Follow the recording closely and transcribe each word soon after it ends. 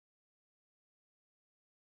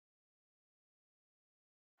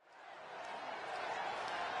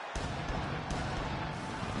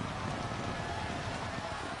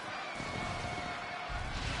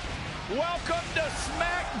Welcome to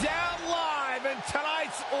SmackDown Live, and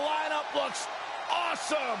tonight's lineup looks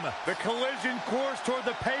awesome. The collision course toward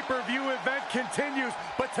the pay-per-view event continues,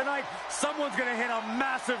 but tonight, someone's going to hit a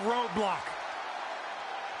massive roadblock.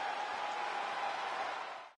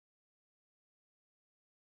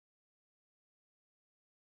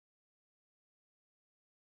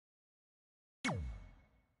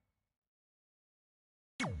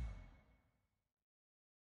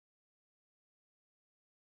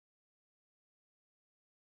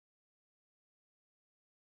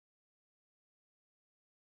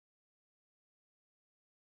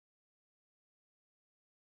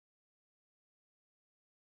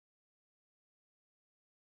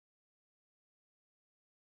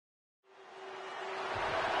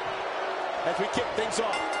 As we kick things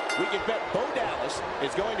off, we can bet Bo Dallas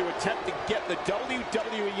is going to attempt to get the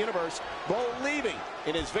WWE Universe believing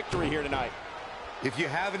in his victory here tonight. If you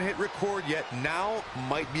haven't hit record yet, now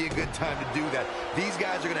might be a good time to do that. These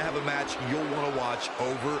guys are going to have a match you'll want to watch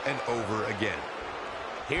over and over again.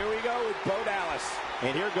 Here we go with Bo Dallas.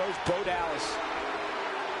 And here goes Bo Dallas.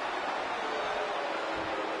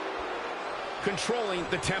 Controlling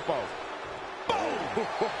the tempo. Boom!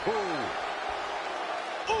 Ooh!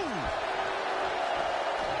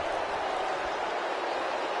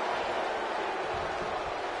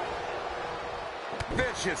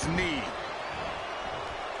 Vicious knee.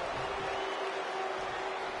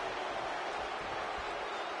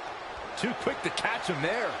 Too quick to catch him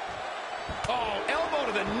there. Oh, elbow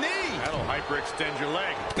to the knee. That'll hyperextend your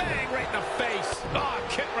leg. Bang, right in the face. Oh,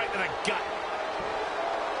 kick right to the gut.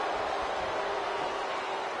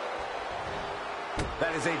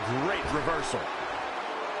 That is a great reversal.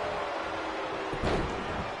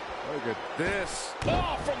 Look at this.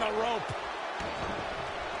 Oh, from the rope.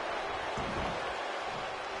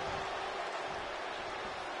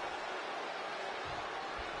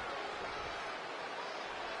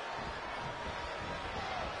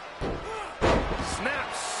 Snap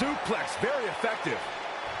suplex, very effective.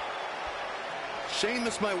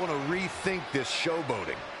 Sheamus might want to rethink this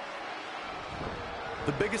showboating.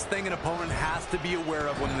 The biggest thing an opponent has to be aware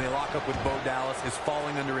of when they lock up with Bo Dallas is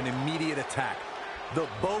falling under an immediate attack. The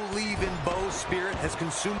Bo-Leave in Bo spirit has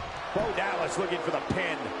consumed. Bo Dallas looking for the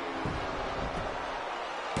pin.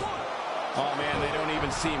 Oh, man, they don't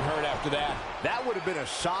even seem hurt after that. That would have been a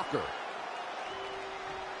shocker.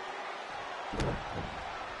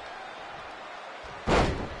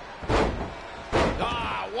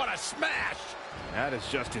 Ah, what a smash! That is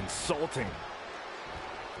just insulting.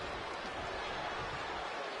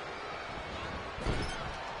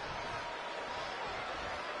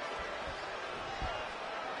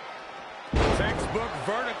 Textbook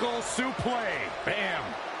vertical suplex. Bam.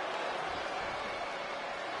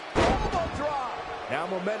 Elbow drop. Now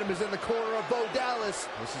momentum is in the corner of Bo Dallas.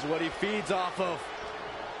 This is what he feeds off of.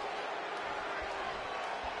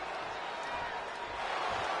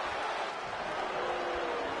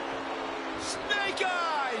 Snake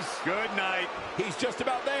eyes. Good night. He's just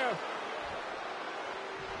about there.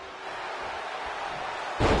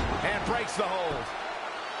 And breaks the hold.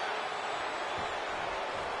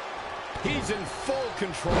 He's in full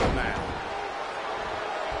control now.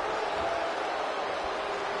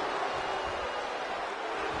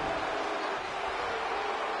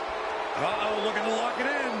 Uh-oh, looking to lock it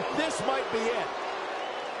in. This might be it.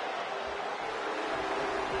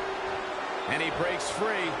 And he breaks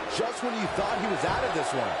free. Just when you thought he was out of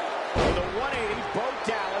this one. With a 180, Bo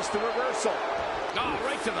Dallas, the reversal. Oh,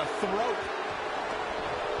 right to the throat.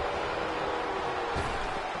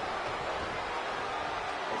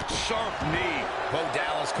 Sharp knee. Bo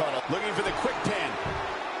Dallas caught up. Looking for the quick pin.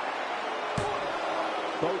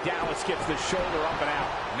 Bo Dallas gets the shoulder up and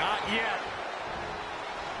out. Not yet.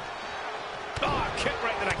 Oh, kick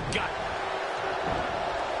right to the gut.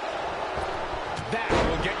 That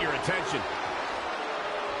will get your attention.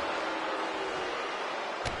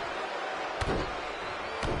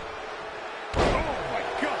 Oh, my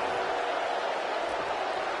God.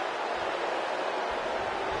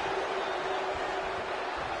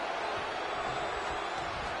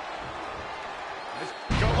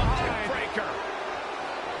 Go behind. Breaker.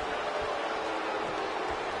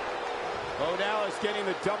 Bo Dallas getting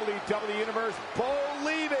the WWE Universe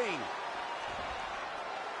believing.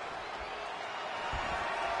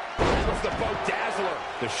 There goes the Bo Dazzler.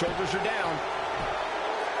 The shoulders are down.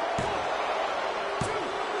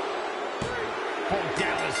 Bo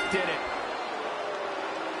Dallas did it.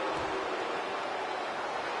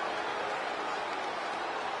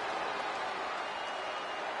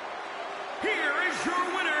 Here is your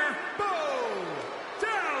winner, Bo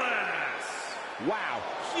Dallas. Wow,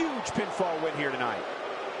 huge pinfall win here tonight.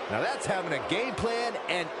 Now that's having a game plan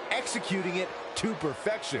and executing it to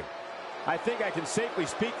perfection. I think I can safely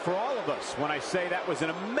speak for all of us when I say that was an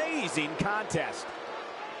amazing contest.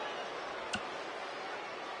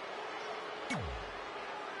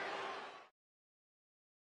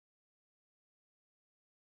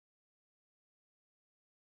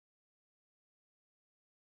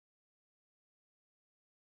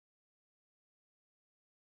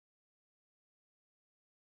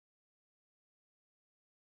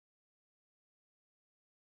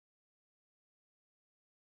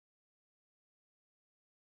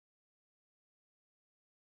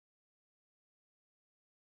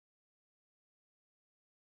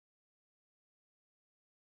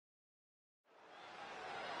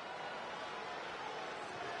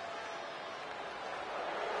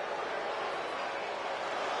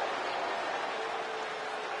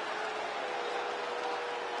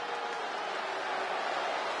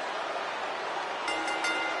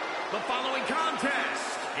 The following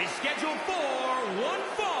contest is scheduled for one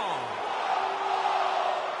fall.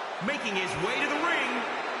 Making his way to the ring,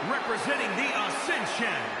 representing the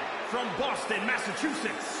Ascension from Boston,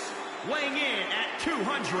 Massachusetts, weighing in at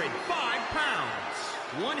 205 pounds,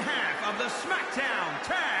 one half of the SmackDown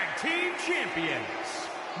Tag Team Champions,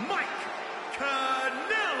 Mike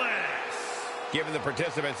Kanellis. Given the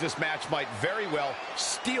participants, this match might very well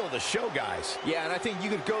steal the show, guys. Yeah, and I think you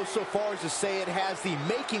could go so far as to say it has the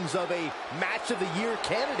makings of a Match of the Year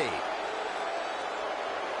candidate.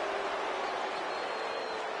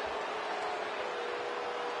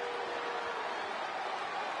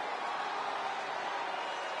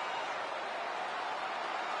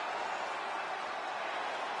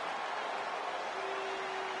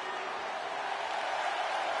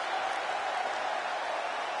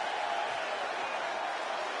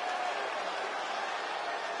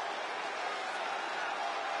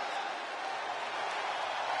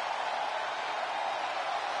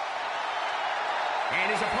 And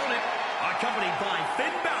his opponent, accompanied by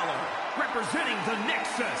Finn Balor, representing the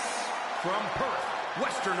Nexus from Perth,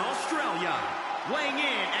 Western Australia, weighing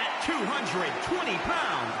in at 220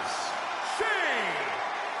 pounds, Shane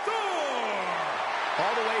Thorne.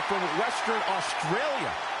 All the way from Western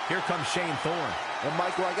Australia, here comes Shane Thorne. And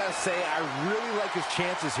Michael, I gotta say, I really like his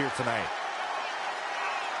chances here tonight.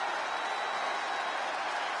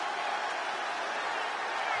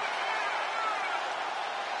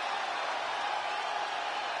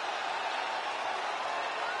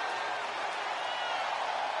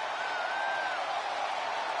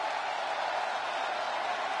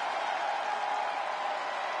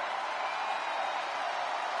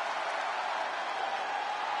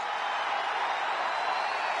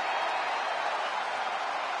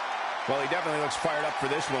 Well, he definitely looks fired up for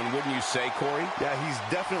this one, wouldn't you say, Corey? Yeah, he's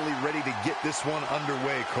definitely ready to get this one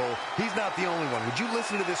underway, Cole. He's not the only one. Would you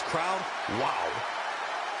listen to this crowd? Wow.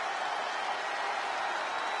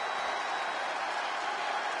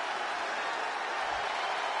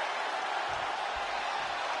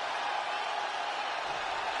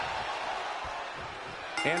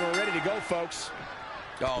 And we're ready to go, folks.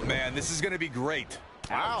 Oh, man, this is going to be great.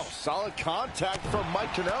 Wow, solid contact from Mike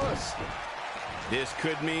Kanellis. This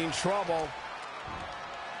could mean trouble.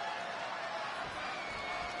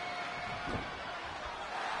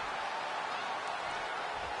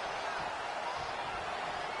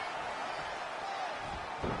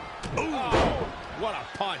 Ooh, what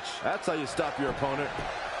a punch. That's how you stop your opponent.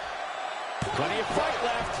 Plenty of fight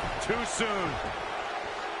left. Too soon.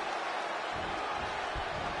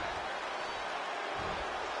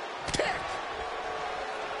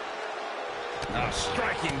 A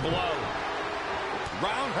striking blow.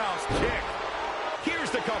 Roundhouse kick. Here's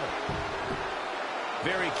the cover.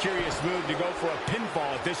 Very curious move to go for a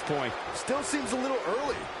pinfall at this point. Still seems a little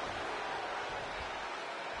early.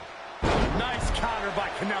 Nice counter by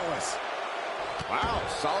Kanellis. Wow,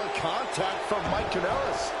 solid contact from Mike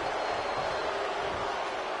Kanellis.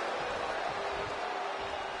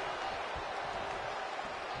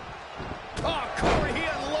 Oh, Corey, he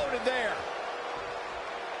unloaded there.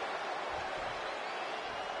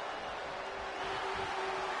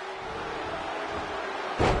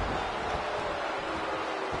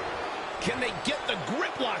 Can they get the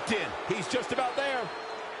grip locked in? He's just about there.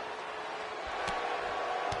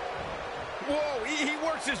 Whoa, he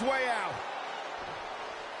works his way out.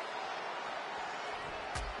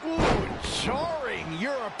 Ooh, jarring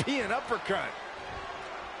European uppercut.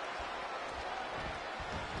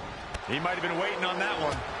 He might have been waiting on that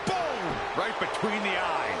one. Boom! Right between the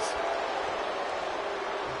eyes.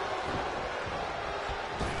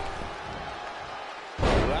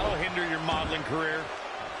 That'll hinder your modeling career.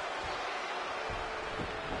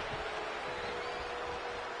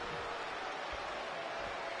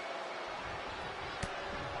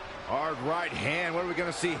 Hard right hand. What are we going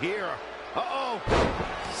to see here? Uh-oh.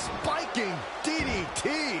 Spiking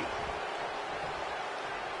DDT.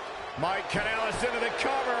 Mike Kanellis into the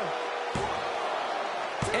cover.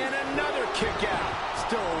 And another kick out.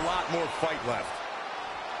 Still a lot more fight left.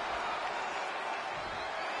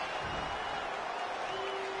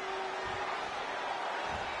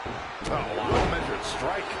 Oh, wow. Measured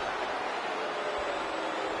strike.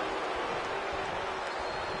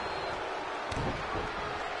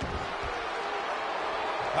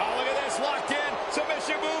 Oh, look at this. Locked in.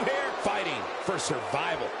 Submission move here. Fighting for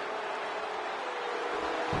survival.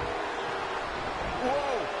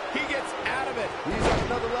 Whoa. He gets out of it. He's at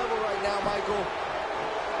another level right now, Michael.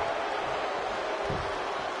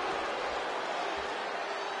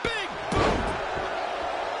 Big boot.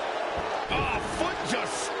 Oh, foot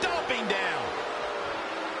just stomping down.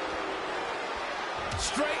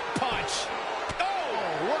 Straight punch.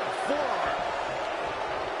 Oh, What a forearm.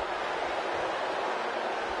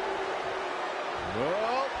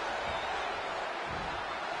 Whoa.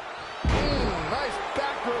 Nice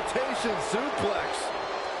back rotation suplex.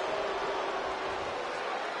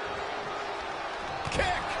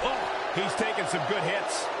 kick. Oh, he's taking some good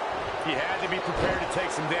hits. He had to be prepared to take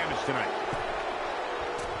some damage tonight.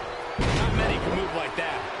 Not many can move like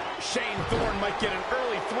that. Shane Thorne might get an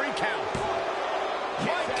early 3 count.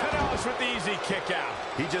 Mike Kanellis with the easy kick out.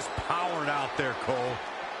 He just powered out there, Cole.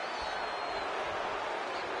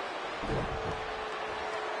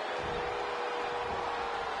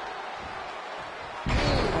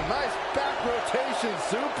 Nice back rotation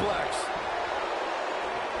suplex.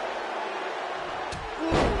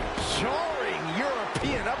 Jarring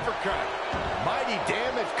European uppercut. Mighty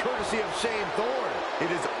damage courtesy of Shane Thorne.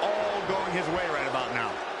 It is all going his way right about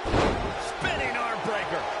now. Spinning arm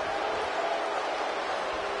breaker.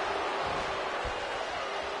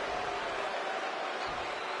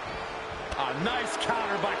 A nice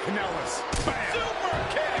counter by Kanellis. Bam! Super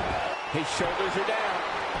kick. His shoulders are down.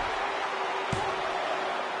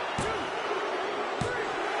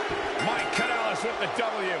 Mike Kanellis with the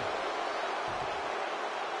W.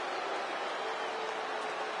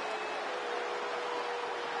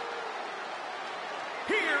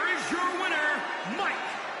 Here is your winner, Mike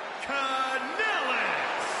Kanellis.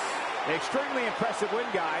 Extremely impressive win,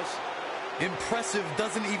 guys. Impressive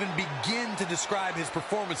doesn't even begin to describe his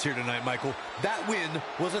performance here tonight, Michael. That win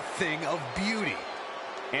was a thing of beauty.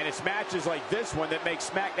 And it's matches like this one that make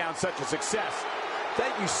SmackDown such a success.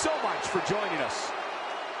 Thank you so much for joining us.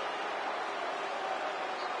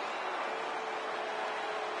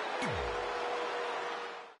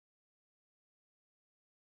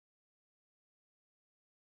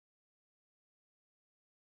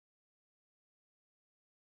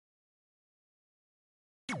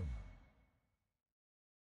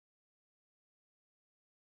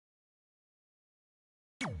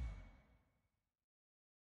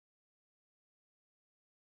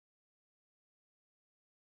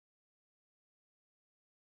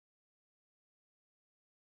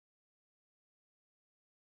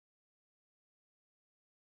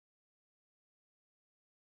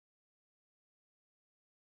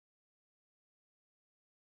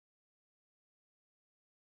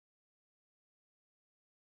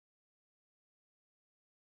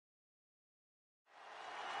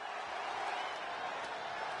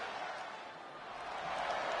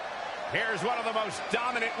 Here's one of the most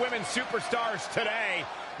dominant women superstars today,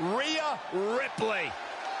 Rhea Ripley.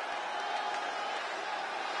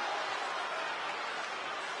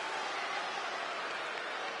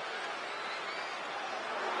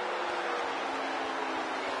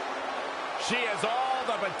 She has all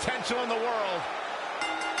the potential in the world.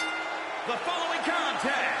 The following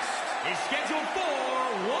contest is scheduled for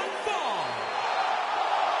one fall.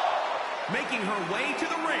 Making her way to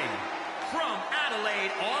the ring, from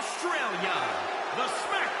Adelaide, Australia, the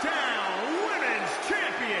SmackDown Women's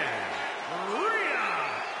Champion, Rhea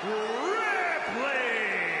Ripley.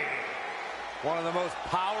 One of the most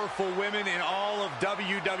powerful women in all of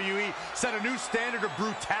WWE, set a new standard of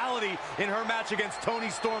brutality in her match against Toni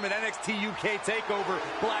Storm at NXT UK TakeOver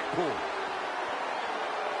Blackpool.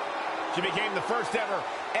 She became the first ever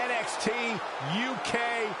NXT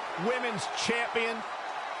UK Women's Champion.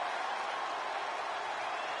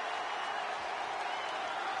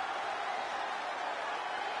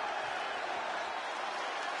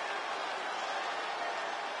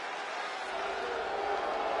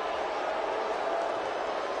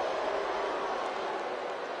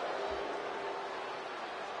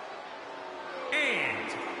 And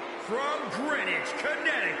from Greenwich,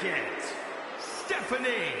 Connecticut,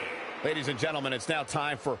 Stephanie Ladies and gentlemen, it's now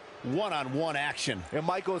time for one-on-one action. And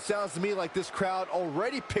Michael, it sounds to me like this crowd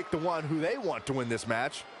already picked the one who they want to win this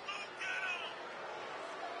match.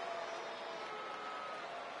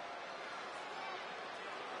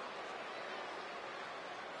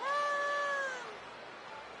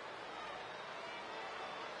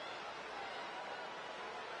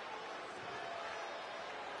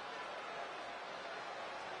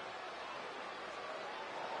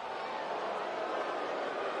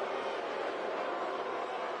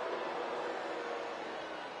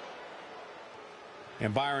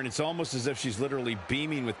 And Byron, it's almost as if she's literally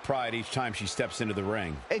beaming with pride each time she steps into the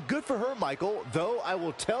ring. And good for her, Michael, though I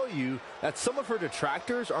will tell you that some of her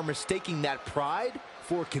detractors are mistaking that pride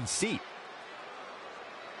for conceit.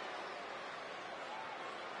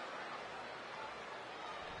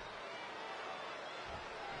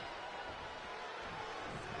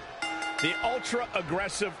 The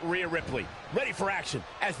ultra-aggressive Rhea Ripley, ready for action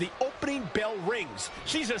as the opening bell rings.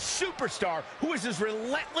 She's a superstar who is as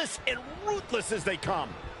relentless and ruthless as they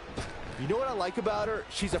come. You know what I like about her?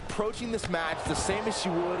 She's approaching this match the same as she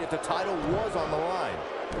would if the title was on the line.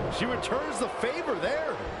 She returns the favor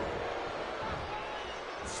there.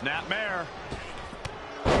 Snapmare.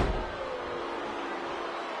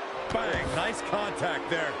 Bang, nice contact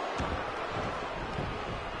there.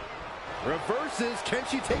 Reverses, can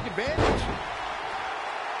she take advantage?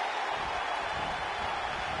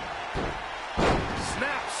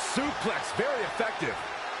 Snap suplex, very effective.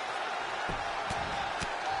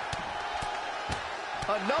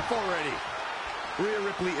 Enough already. Rhea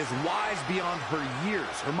Ripley is wise beyond her years.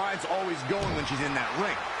 Her mind's always going when she's in that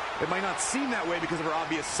ring. It might not seem that way because of her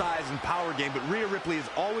obvious size and power game, but Rhea Ripley is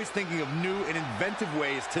always thinking of new and inventive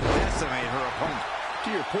ways to decimate her opponent. To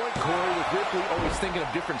your point, Corey, with Ripley always thinking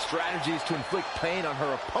of different strategies to inflict pain on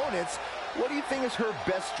her opponents, what do you think is her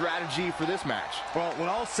best strategy for this match? Well, when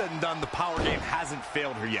all's said and done, the power game hasn't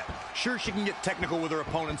failed her yet. Sure, she can get technical with her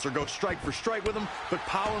opponents or go strike for strike with them, but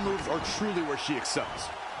power moves are truly where she excels.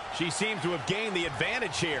 She seems to have gained the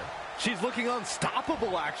advantage here. She's looking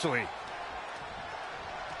unstoppable, actually.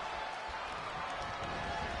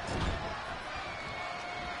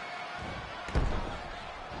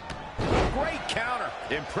 Great counter.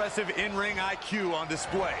 Impressive in-ring IQ on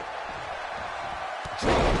display.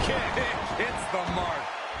 Drop kick. Hits the mark.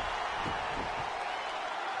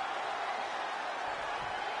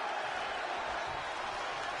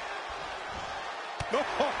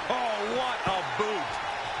 Oh, what a boot.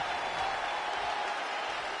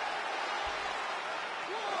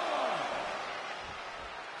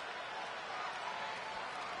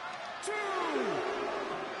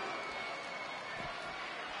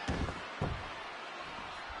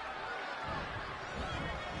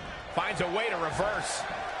 Finds a way to reverse.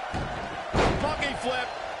 Monkey flip.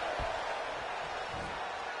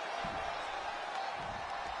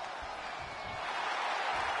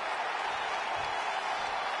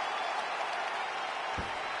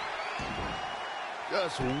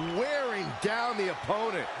 Just wearing down the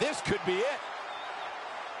opponent. This could be it.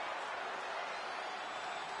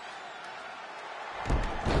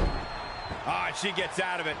 Ah, she gets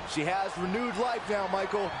out of it. She has renewed life now,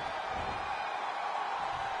 Michael.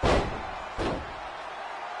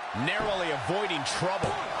 Narrowly avoiding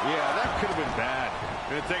trouble. Yeah, that could have been bad.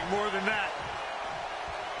 Gonna take more than that.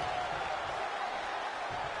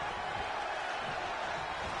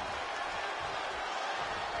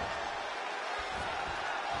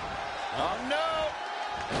 Oh, no.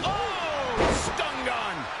 Oh, stun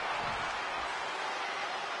gun.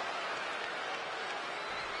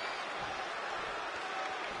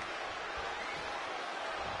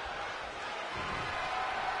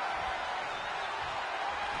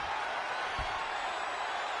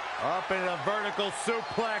 Up in a vertical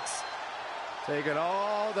suplex. Taking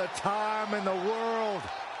all the time in the world.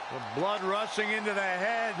 The blood rushing into the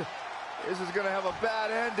head. This is going to have a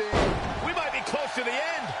bad ending. We might be close to the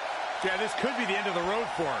end. Yeah, this could be the end of the road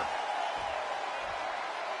for her.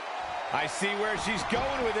 I see where she's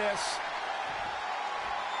going with this.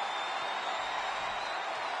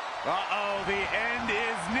 Uh-oh, the end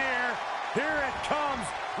is near. Here it comes.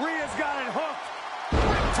 Rhea's got it hooked.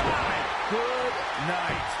 Riptide. Good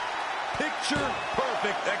Night. Picture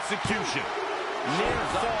perfect execution. Near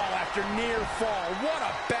fall after near fall. What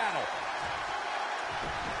a battle.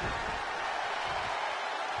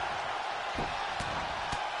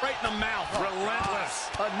 Right in the mouth. Relentless.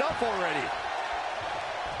 Enough already.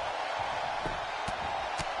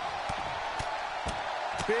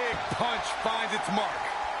 Big punch finds its mark.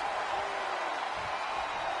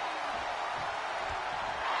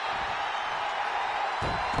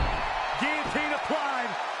 Guillotine applied.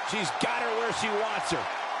 She's got her where she wants her.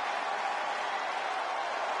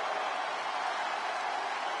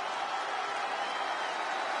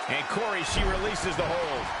 And Corey, she releases the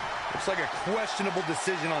hold. Looks like a questionable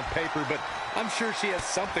decision on paper, but I'm sure she has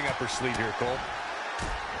something up her sleeve here, Cole.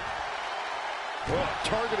 Oh,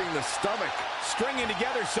 targeting the stomach. Stringing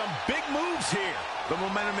together some big moves here. The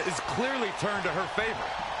momentum is clearly turned to her favor.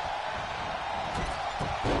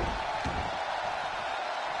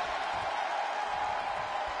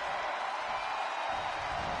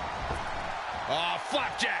 Oh,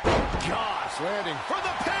 flapjack. Gosh, landing For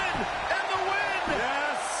the pin and the win.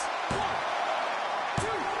 Yes! 1, 2,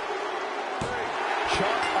 3.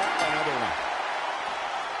 chalk up another one.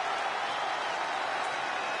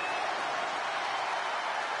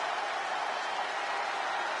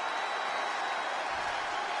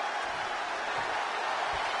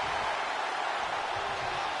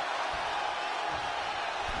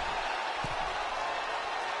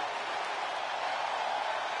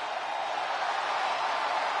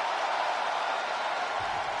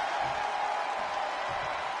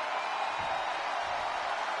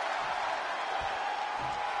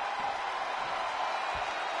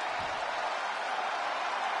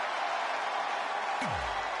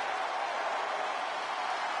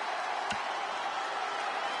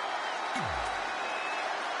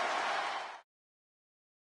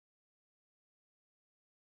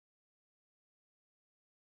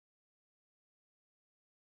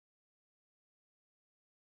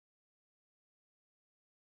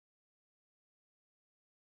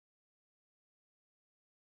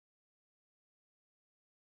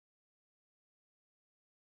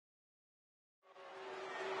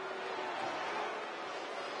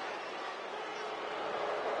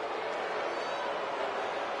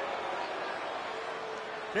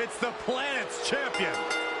 It's the planet's champion.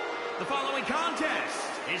 The following contest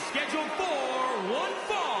is scheduled for one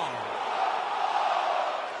fall.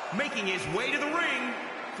 Making his way to the ring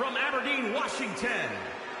from Aberdeen, Washington,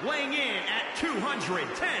 weighing in at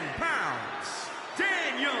 210 pounds,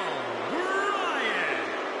 Daniel Bryan.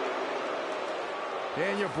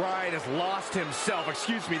 Daniel Bryan has lost himself.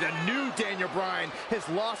 Excuse me, the new Daniel Bryan has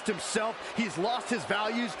lost himself. He's lost his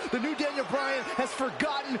values. The new Daniel Bryan has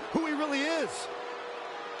forgotten who he really is.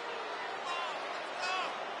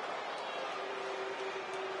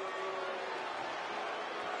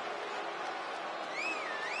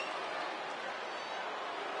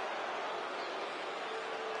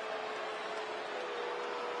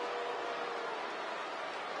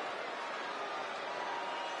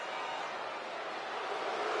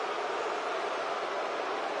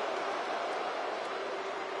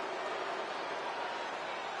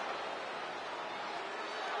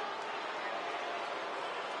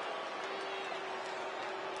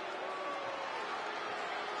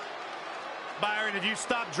 Byron, have you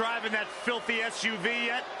stopped driving that filthy SUV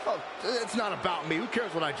yet? Oh, it's not about me. Who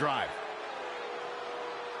cares what I drive?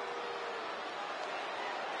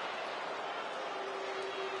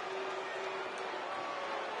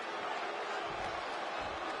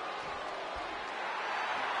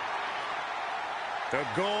 The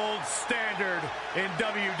gold standard in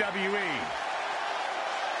WWE.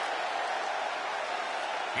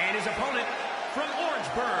 And his opponent from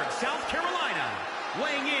Orangeburg, South Carolina,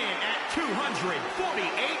 weighing in at 248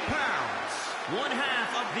 pounds, one half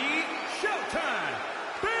of the Shelton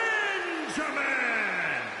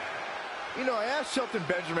Benjamin. You know, I asked Shelton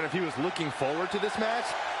Benjamin if he was looking forward to this match,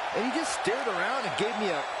 and he just stared around and gave me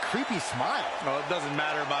a creepy smile. Well, it doesn't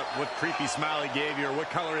matter about what creepy smile he gave you or what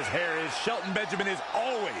color his hair is. Shelton Benjamin is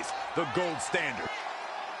always the gold standard.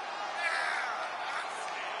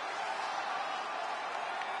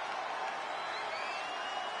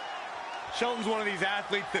 Shelton's one of these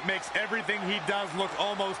athletes that makes everything he does look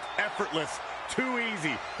almost effortless. Too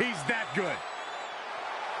easy. He's that good.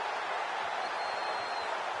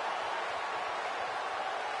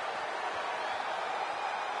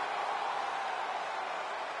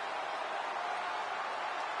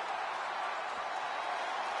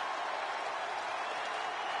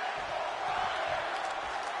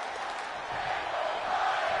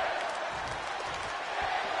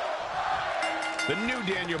 The new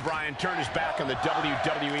Daniel Bryan turned his back on the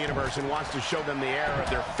WWE Universe and wants to show them the error of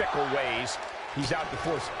their fickle ways. He's out to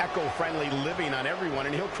force eco-friendly living on everyone,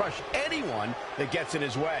 and he'll crush anyone that gets in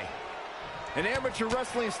his way. An amateur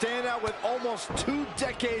wrestling standout with almost 2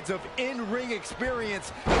 decades of in-ring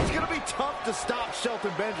experience. It's going to be tough to stop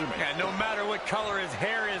Shelton Benjamin. Yeah, no matter what color his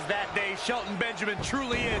hair is that day, Shelton Benjamin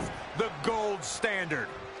truly is the gold standard.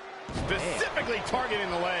 Specifically targeting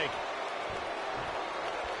the leg.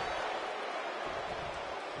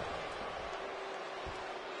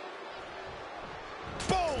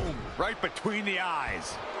 Boom! Right between the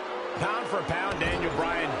eyes. Pound for pound, Daniel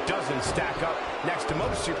Bryan doesn't stack up next to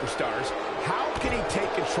most superstars. How can he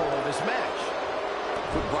take control of this match?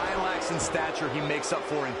 What Bryan lacks in stature, he makes up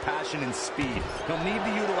for in passion and speed. He'll need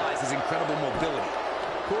to utilize his incredible mobility.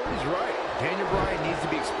 Corey's right. Daniel Bryan needs to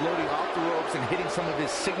be exploding off the ropes and hitting some of his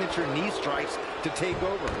signature knee strikes to take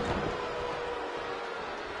over.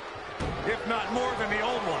 If not more than the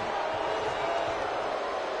old one.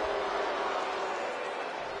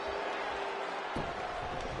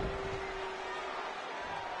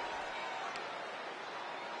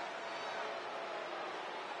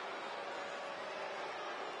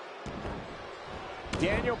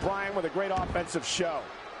 Daniel Bryan with a great offensive show.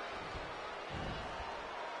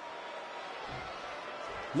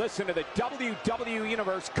 Listen to the WWE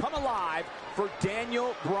Universe come alive for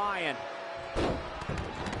Daniel Bryan.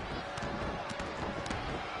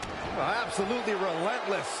 Absolutely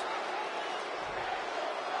relentless.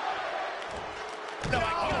 No,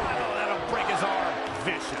 oh, that'll break his arm.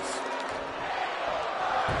 Vicious.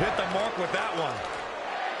 Hit the mark with that one.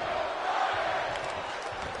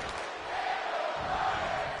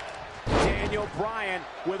 Daniel Bryan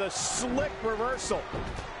with a slick reversal.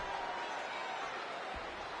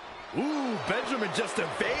 Ooh, Benjamin just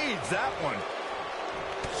evades that one.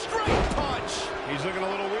 Straight punch. He's looking a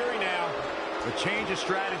little weary now. The change of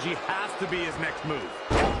strategy has to be his next move.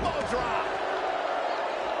 Elbow drop.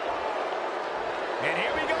 And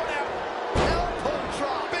here we go now. Elbow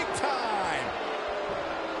drop, big time.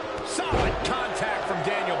 Solid contact from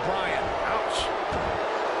Daniel Bryan. Ouch.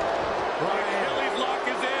 Bryan Achilles lock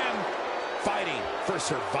is in. Fighting for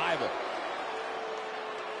survival.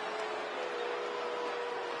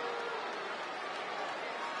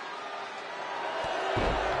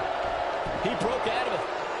 He broke out of it.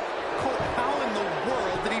 How in the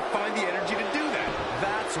world did he find the energy to do that?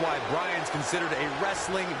 That's why Bryan's considered a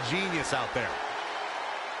wrestling genius out there.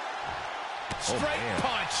 Straight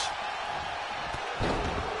punch.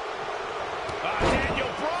 Daniel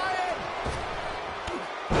Bryan.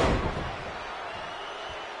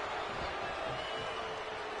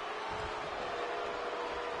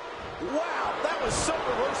 Wow, that was some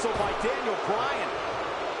reversal by Daniel Bryan.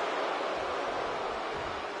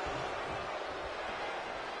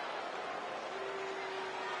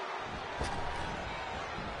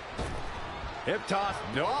 Hip toss,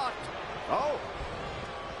 blocked. Oh,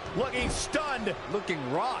 Looking stunned. looking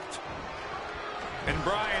rocked. And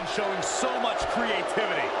Bryan showing so much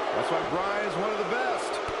creativity. That's why Bryan's one of the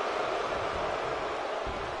best.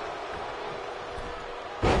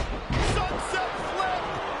 Sunset flip.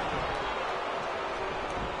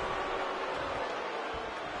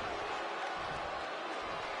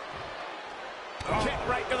 Kick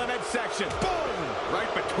right to the midsection. Boom!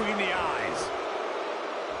 Right between the eyes.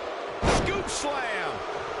 Scoop slam.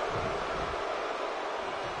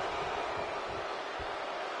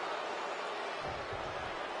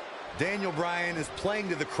 Daniel Bryan is playing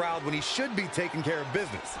to the crowd when he should be taking care of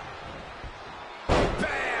business.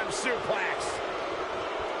 Bam! Suplex.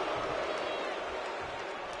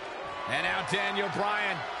 And now Daniel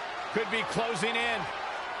Bryan could be closing in.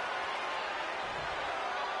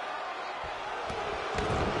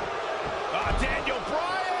 Daniel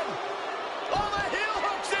Bryan! Oh, the heel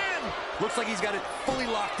hook's in! Looks like he's got it fully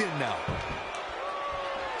locked in now.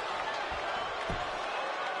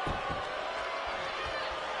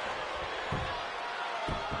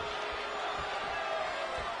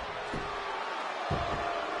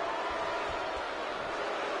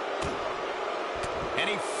 And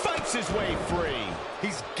he fights his way free.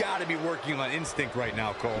 He's got to be working on instinct right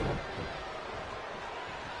now, Cole.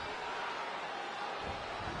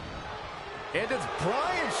 And it's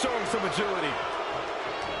Bryan showing some agility.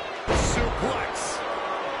 Suplex.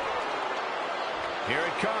 Here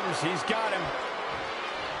it comes. He's got him.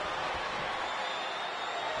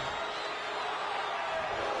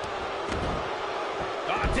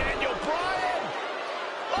 Daniel Bryan.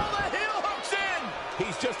 Oh, the heel hook's in.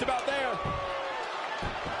 He's just about there.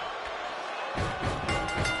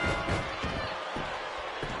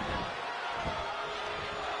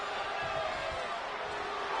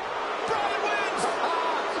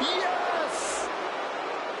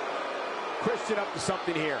 Christian up to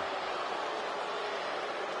something here.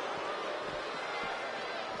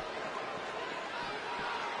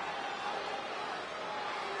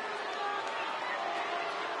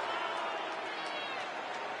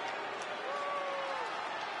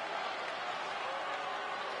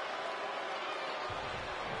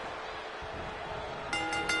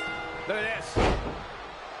 Look at this.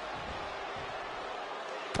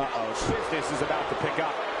 Uh-oh, business is about to pick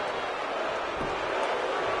up.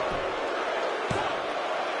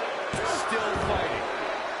 Still fighting.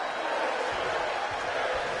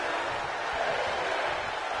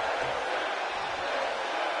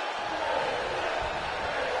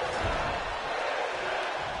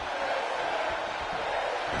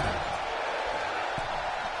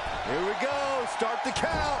 Here we go. Start the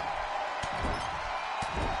count.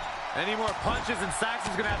 Any more punches and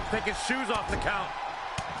Saxton's going to have to take his shoes off the count.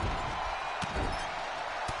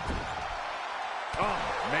 Oh,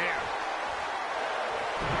 man.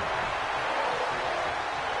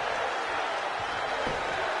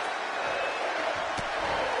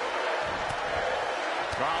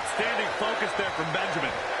 Outstanding focus there from Benjamin.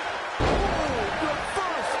 Ooh,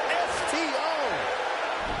 reverse STO.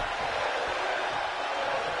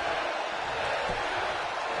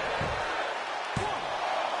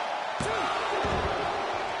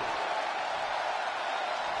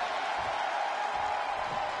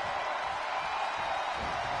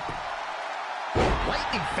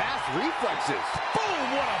 Lightning fast reflexes. Boom,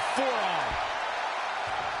 what a forearm.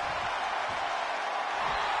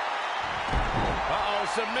 Uh-oh,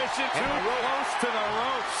 submission too close to the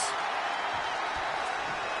ropes.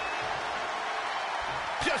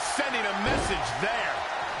 Just sending a message there.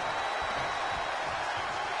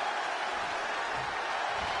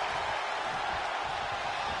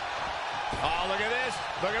 Oh, look at this.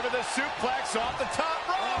 Look at the suplex off the top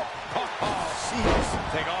rope. Oh, jeez.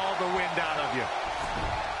 Take all the wind out of you.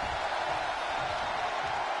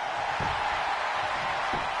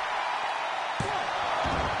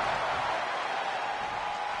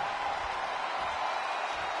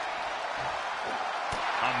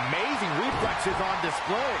 Amazing reflexes on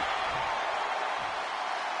display.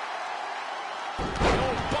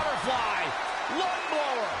 Oh, butterfly. Lung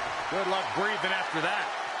blower. Good luck breathing after that.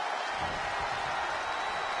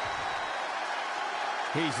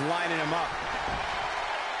 He's lining him up.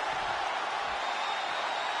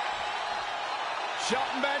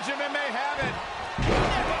 Shelton Benjamin may have it.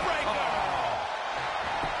 Neckbreaker.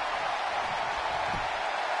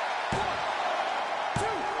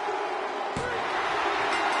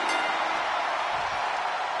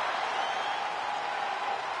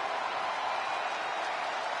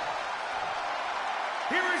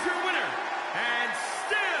 Here is your winner, and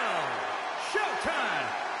still Shelton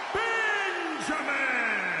Benjamin.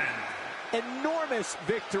 Enormous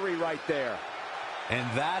victory right there. And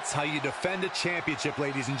that's how you defend a championship,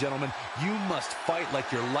 ladies and gentlemen. You must fight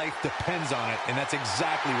like your life depends on it, and that's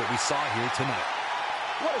exactly what we saw here tonight.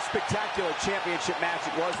 What a spectacular championship match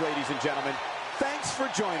it was, ladies and gentlemen. Thanks for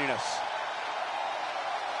joining us.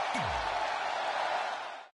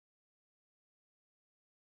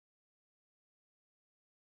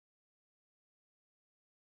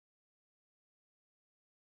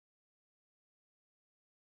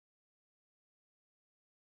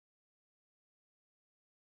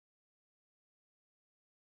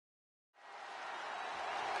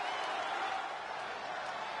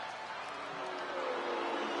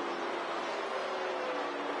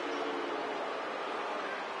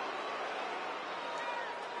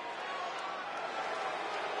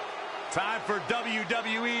 Time for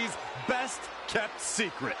WWE's best kept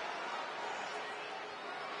secret.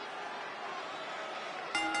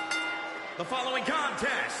 The following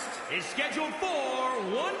contest is scheduled for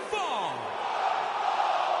one fall.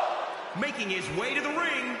 Making his way to the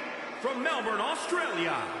ring from Melbourne,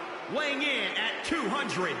 Australia, weighing in at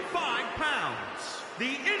 205 pounds,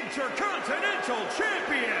 the Intercontinental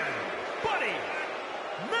Champion, Buddy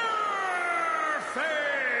Murphy.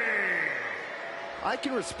 I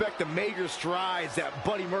can respect the major strides that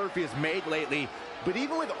Buddy Murphy has made lately, but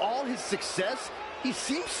even with all his success, he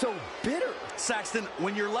seems so bitter. Saxton,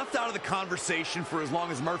 when you're left out of the conversation for as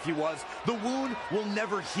long as Murphy was, the wound will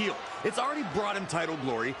never heal. It's already brought him title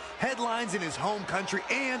glory, headlines in his home country,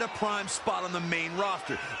 and a prime spot on the main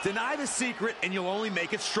roster. Deny the secret, and you'll only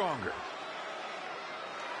make it stronger.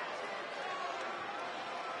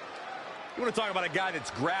 You want to talk about a guy that's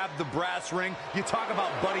grabbed the brass ring? You talk about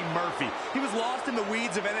Buddy Murphy. He was lost in the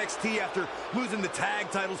weeds of NXT after losing the tag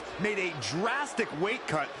titles, made a drastic weight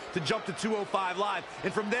cut to jump to 205 Live,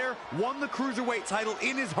 and from there, won the Cruiserweight title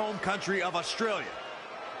in his home country of Australia.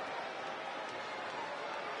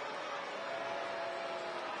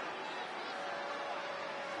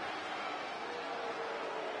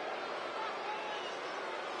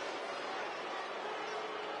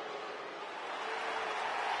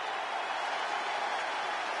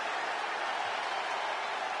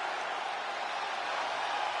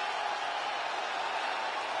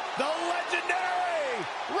 The legendary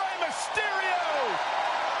Rey Mysterio.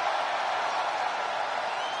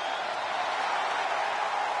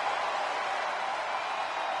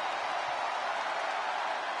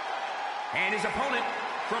 And his opponent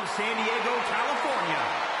from San Diego, California,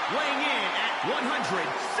 weighing in at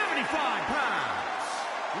 175 pounds,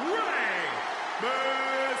 Rey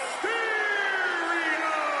Mysterio.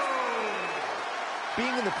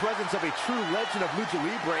 Being in the the presence of a true legend of Lucha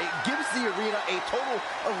Libre gives the arena a total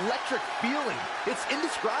electric feeling. It's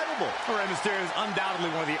indescribable. Rey Mysterio is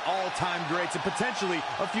undoubtedly one of the all-time greats and potentially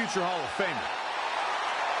a future Hall of Famer.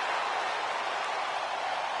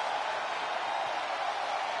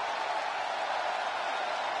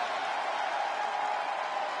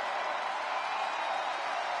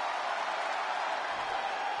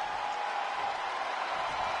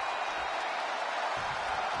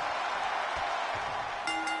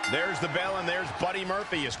 There's the bell, and there's Buddy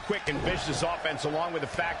Murphy. His quick and vicious offense, along with the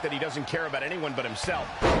fact that he doesn't care about anyone but himself,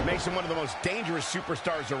 makes him one of the most dangerous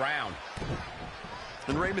superstars around.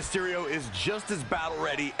 And Rey Mysterio is just as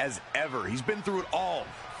battle-ready as ever. He's been through it all,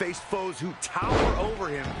 faced foes who tower over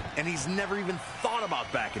him, and he's never even thought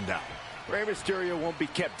about backing down. Rey Mysterio won't be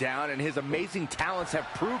kept down, and his amazing talents have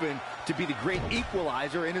proven to be the great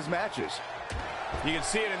equalizer in his matches. You can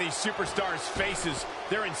see it in these superstars' faces.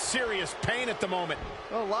 They're in serious pain at the moment.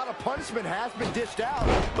 A lot of punishment has been dished out,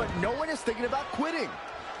 but no one is thinking about quitting.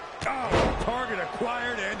 Oh, target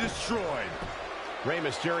acquired and destroyed. Rey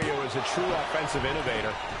Mysterio is a true offensive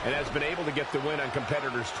innovator and has been able to get the win on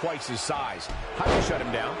competitors twice his size. How do you shut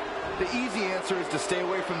him down? The easy answer is to stay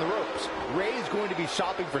away from the ropes. Rey is going to be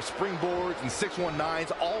shopping for springboards and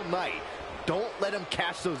 619s all night. Don't let him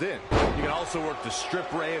cash those in. You can also work to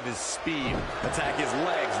strip Rey of his speed, attack his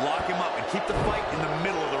legs, lock him up, and keep the fight in the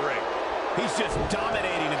middle of the ring. He's just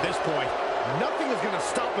dominating at this point. Nothing is going to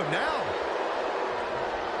stop him now.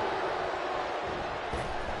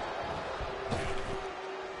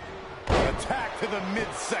 Attack to the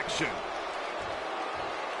midsection.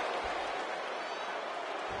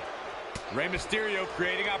 Rey Mysterio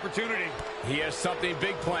creating opportunity. He has something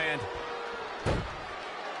big planned.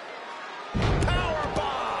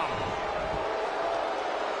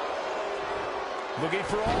 Looking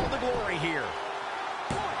for all the glory here.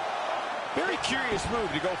 Very curious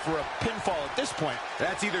move to go for a pinfall at this point.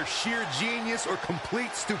 That's either sheer genius or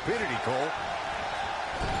complete stupidity, Cole.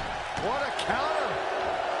 What a counter.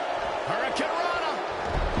 Hurricane Rana.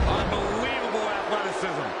 Unbelievable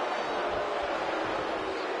athleticism.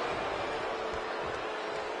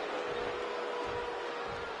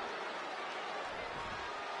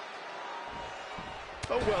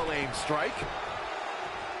 A well-aimed strike.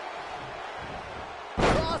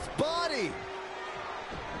 Body.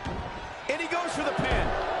 And he goes for the pin.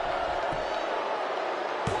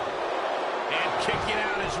 And kicking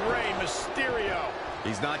out is Rey Mysterio.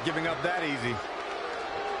 He's not giving up that easy.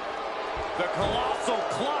 The colossal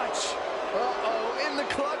clutch. Uh-oh, in the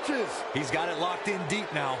clutches. He's got it locked in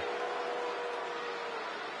deep now.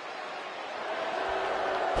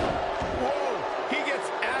 Whoa, he gets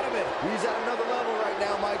out of it. He's at another level right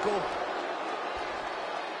now, Michael.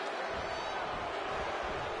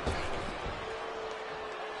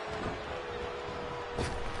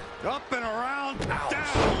 Up and around,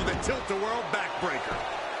 down with a tilt-a-whirl backbreaker.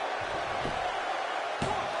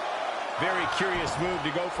 Very curious move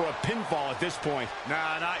to go for a pinfall at this point.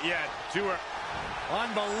 Nah, not yet.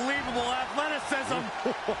 Unbelievable athleticism.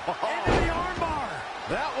 Into the armbar.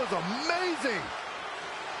 That was amazing.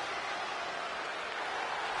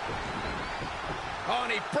 Oh,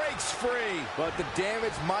 and he breaks free. But the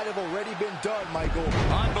damage might have already been done, Michael.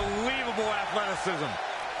 Unbelievable athleticism.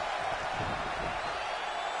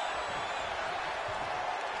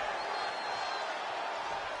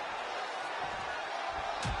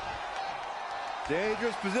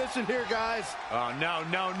 Dangerous position here, guys. Oh, no,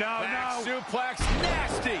 no, no, Back no. suplex,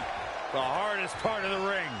 nasty. The hardest part of the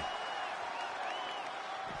ring.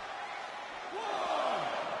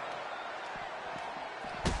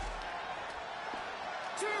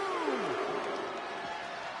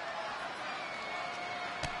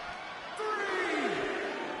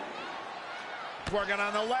 Working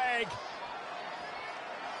on the leg.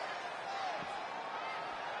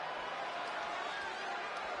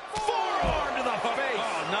 Forearm to the face.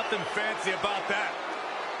 Oh, nothing fancy about that.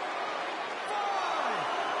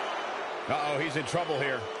 Uh-oh, he's in trouble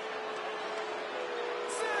here. 6.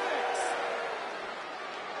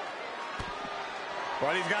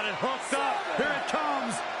 But he's got it hooked up. Here it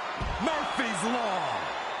comes. Murphy's Law.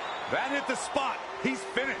 That hit the spot. He's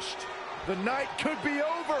finished. The night could be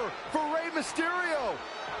over for Rey Mysterio.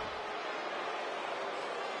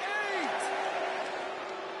 8.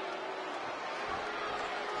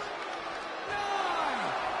 9.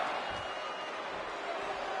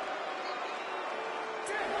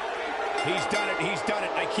 10. He's done it. He's done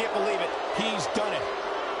it. I can't believe it. He's done it.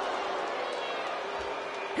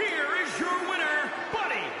 Here is your winner,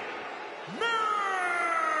 Buddy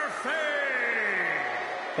Murphy.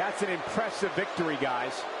 That's an impressive victory,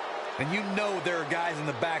 guys. And you know there are guys in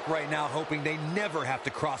the back right now hoping they never have to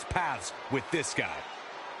cross paths with this guy.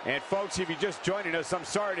 And folks, if you're just joining us, I'm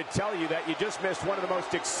sorry to tell you that you just missed one of the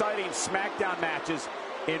most exciting SmackDown matches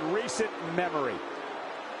in recent memory.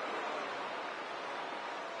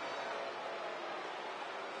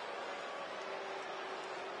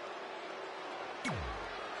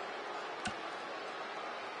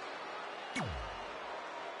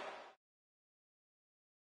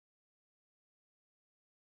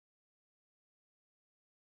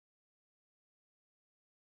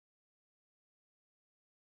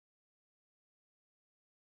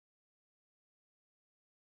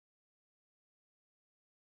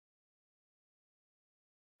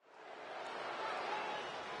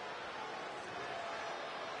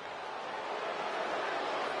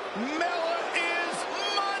 Mella is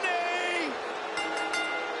money!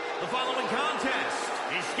 The following contest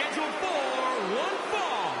is scheduled for one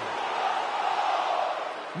fall.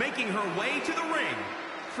 Making her way to the ring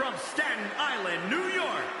from Staten Island, New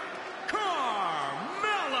York,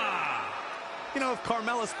 Carmella! You know, if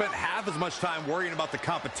Carmella spent half as much time worrying about the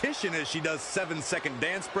competition as she does 7-second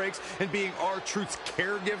dance breaks and being R-Truth's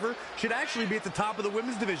caregiver, she'd actually be at the top of the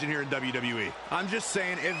women's division here in WWE. I'm just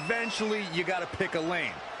saying, eventually you got to pick a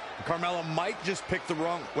lane. Carmella might just pick the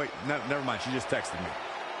wrong... Wait, no, never mind. She just texted me.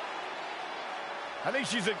 I think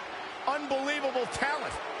she's an unbelievable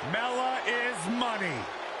talent. Mella is money.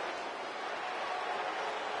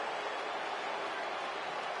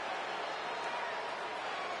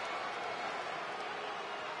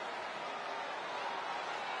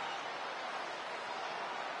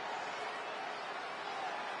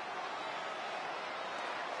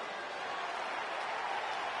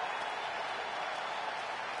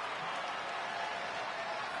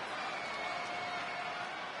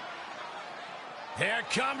 Here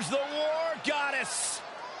comes the War Goddess,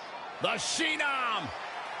 the Phenom.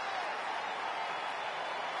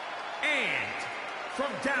 And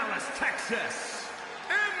from Dallas, Texas,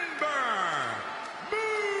 Ember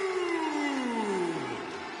Moon!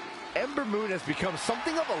 Ember Moon has become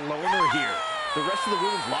something of a loner here. The rest of the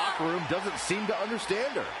women's locker room doesn't seem to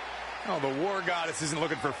understand her. Oh, the War Goddess isn't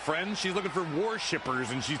looking for friends. She's looking for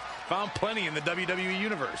worshippers, and she's found plenty in the WWE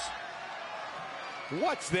Universe.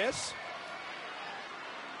 What's this?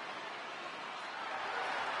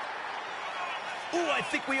 Ooh, I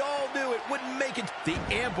think we all knew it wouldn't make it. The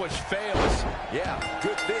ambush fails. Yeah,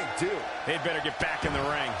 good thing, too. They'd better get back in the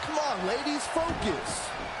ring. Come on, ladies, focus.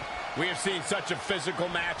 We have seen such a physical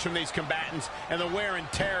match from these combatants, and the wear and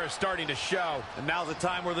tear is starting to show. And now's the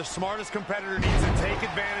time where the smartest competitor needs to take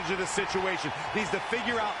advantage of the situation. Needs to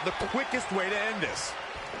figure out the quickest way to end this.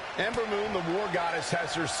 Ember Moon, the War Goddess,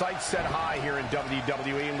 has her sights set high here in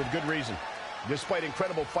WWE, and with good reason. Despite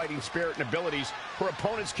incredible fighting spirit and abilities, her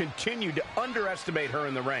opponents continue to underestimate her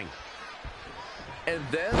in the ring. And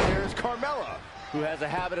then there's Carmella, who has a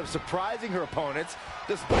habit of surprising her opponents.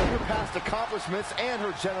 Despite her past accomplishments and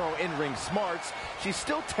her general in-ring smarts, she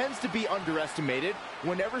still tends to be underestimated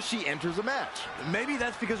whenever she enters a match. Maybe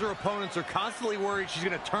that's because her opponents are constantly worried she's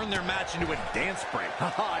going to turn their match into a dance break.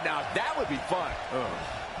 Haha, now that would be fun.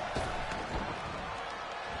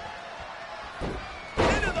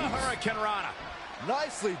 Into the Hurricane Rana.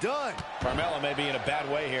 Nicely done. Carmella may be in a bad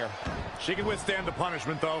way here. She can withstand the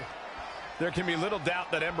punishment, though. There can be little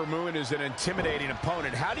doubt that Ember Moon is an intimidating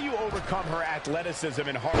opponent. How do you overcome her athleticism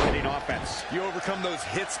and hard-hitting offense? You overcome those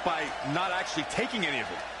hits by not actually taking any of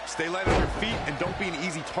them. Stay light on your feet and don't be an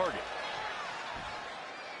easy target.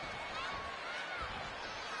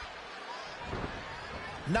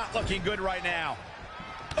 Not looking good right now.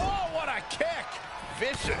 Oh, what a kick!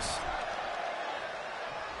 Vicious.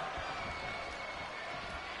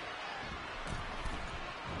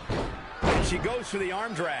 And she goes for the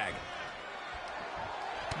arm drag.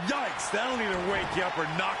 Yikes, that'll either wake you up or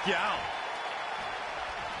knock you out.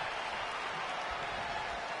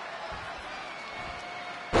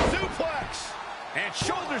 Suplex! And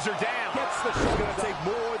shoulders are down. Gets the shoulder. It's going to take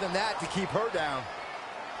more than that to keep her down.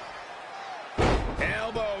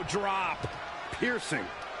 Elbow drop. Piercing.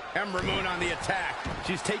 Ember Moon on the attack.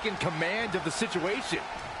 She's taken command of the situation.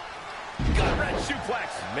 Gut wrench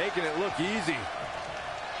suplex. Making it look easy.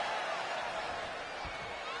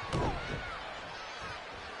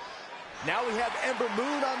 Now we have Ember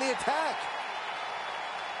Moon on the attack.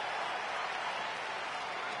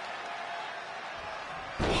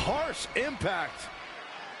 Harsh impact.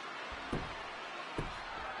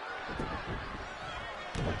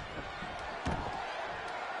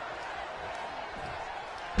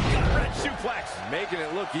 Gut wrench suplex. Making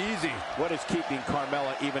it look easy. What is keeping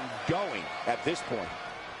Carmella even going at this point?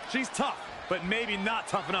 She's tough, but maybe not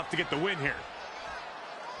tough enough to get the win here.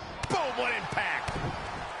 Boom, what impact.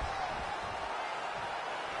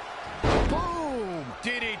 Boom!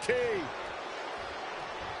 DDT.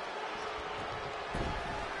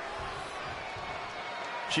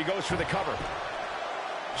 She goes for the cover.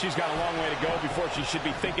 She's got a long way to go before she should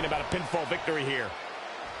be thinking about a pinfall victory here.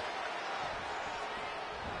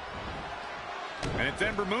 And it's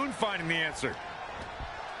Ember Moon finding the answer.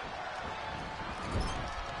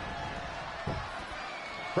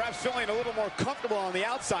 Perhaps feeling a little more comfortable on the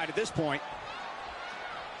outside at this point.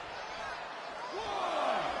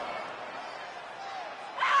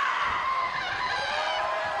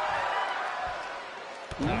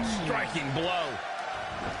 A striking blow.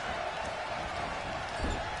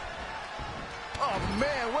 Oh,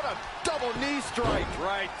 man, what a double knee strike.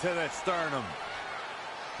 Right to the sternum.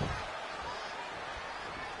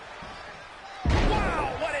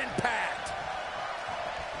 Wow, what impact.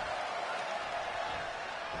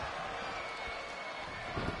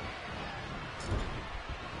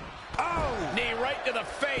 Oh, knee right to the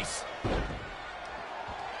face.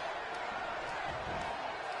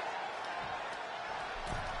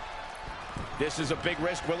 This is a big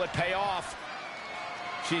risk. Will it pay off?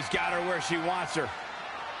 She's got her where she wants her.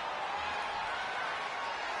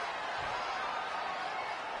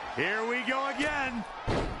 Here we go again.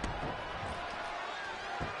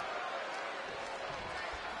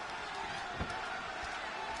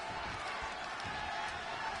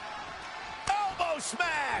 Elbow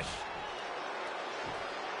smash.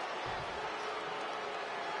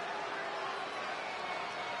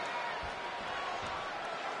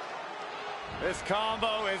 This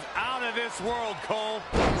combo is out of this world, Cole.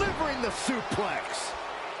 Delivering the suplex.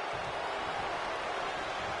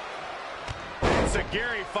 And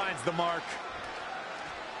Sagiri finds the mark.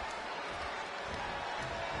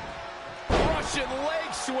 Russian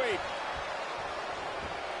leg sweep.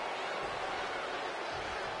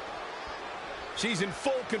 She's in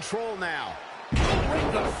full control now. Right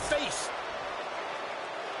in the face.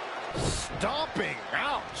 Stomping.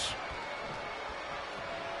 Ouch.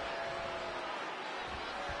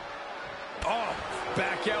 Oh,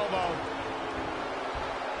 back elbow.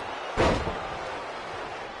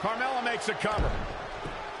 Carmella makes a cover.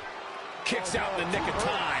 Kicks out in the nick of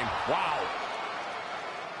time. Wow.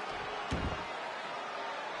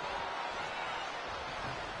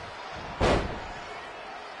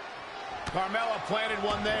 Carmella planted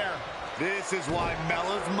one there. This is why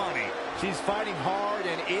Mella's money. She's fighting hard,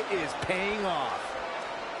 and it is paying off.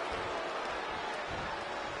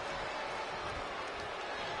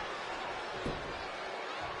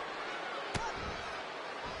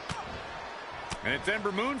 And it's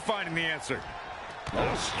Ember Moon finding the answer.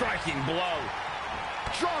 Oh, striking blow.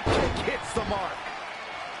 Drop kick hits the mark.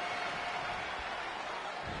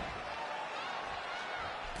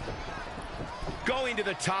 Going to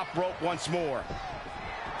the top rope once more.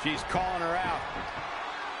 She's calling her out.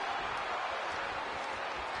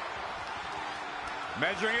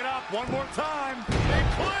 Measuring it up one more time.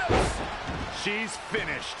 Eclipse! She's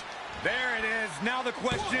finished. There it is. Now the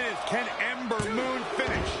question is, can Ember Moon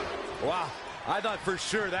finish? Wow, I thought for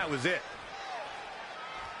sure that was it.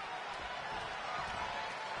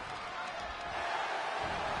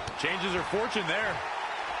 Changes her fortune there.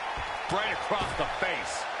 Right across the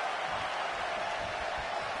face.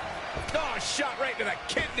 Oh, shot right to the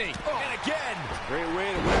kidney. Oh. And again. Great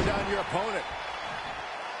way to wear down your opponent.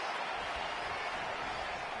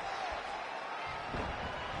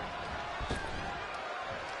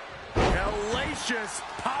 Hellacious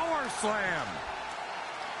power slam.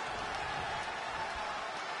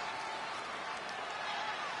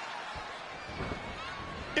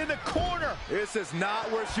 In the corner. This is not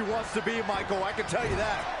where she wants to be, Michael. I can tell you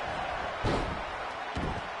that.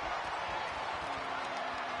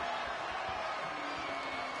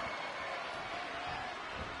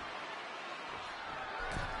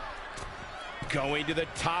 Going to the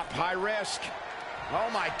top, high risk. Oh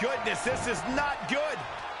my goodness, this is not good.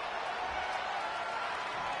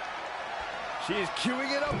 She is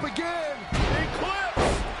queuing it up again.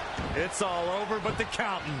 Eclipse. It's all over but the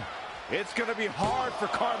counting. It's going to be hard for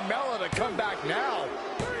Carmella to come back now.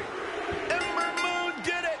 Ember Moon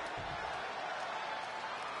did it.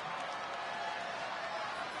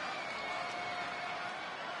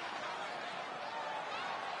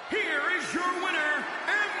 Here is your winner,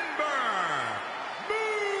 Ember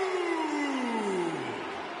Moon.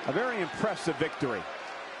 A very impressive victory.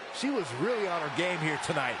 She was really on her game here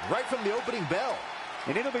tonight, right from the opening bell.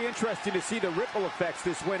 And it'll be interesting to see the ripple effects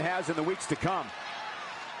this win has in the weeks to come.